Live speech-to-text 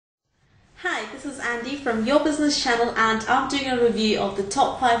this is Andie from Your Business channel, and I'm doing a review of the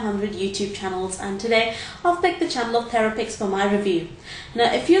top 500 YouTube channels, and today I've picked the channel of Therapix for my review.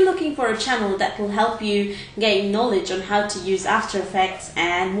 Now, if you're looking for a channel that will help you gain knowledge on how to use After Effects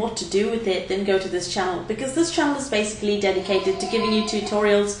and what to do with it, then go to this channel, because this channel is basically dedicated to giving you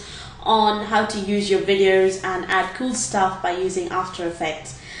tutorials on how to use your videos and add cool stuff by using After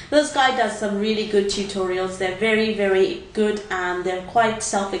Effects. This guy does some really good tutorials. They're very good, and they're quite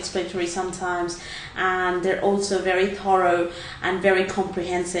self-explanatory sometimes, and they're also very thorough and very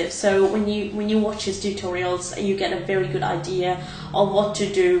comprehensive. So when you watch his tutorials, you get a very good idea of what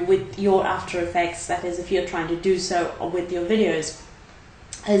to do with your After Effects, that is, if you're trying to do so with your videos.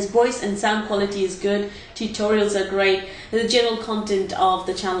 His voice and sound quality is good, tutorials are great, the general content of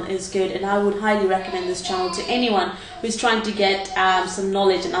the channel is good, and I would highly recommend this channel to anyone who's trying to get some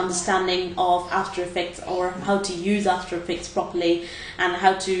knowledge and understanding of After Effects, or how to use After Effects properly and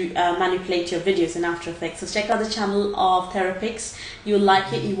how to manipulate your videos in After Effects. So check out the channel of Therapix. You'll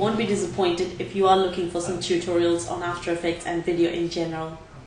like it, you won't be disappointed if you are looking for some tutorials on After Effects and video in general.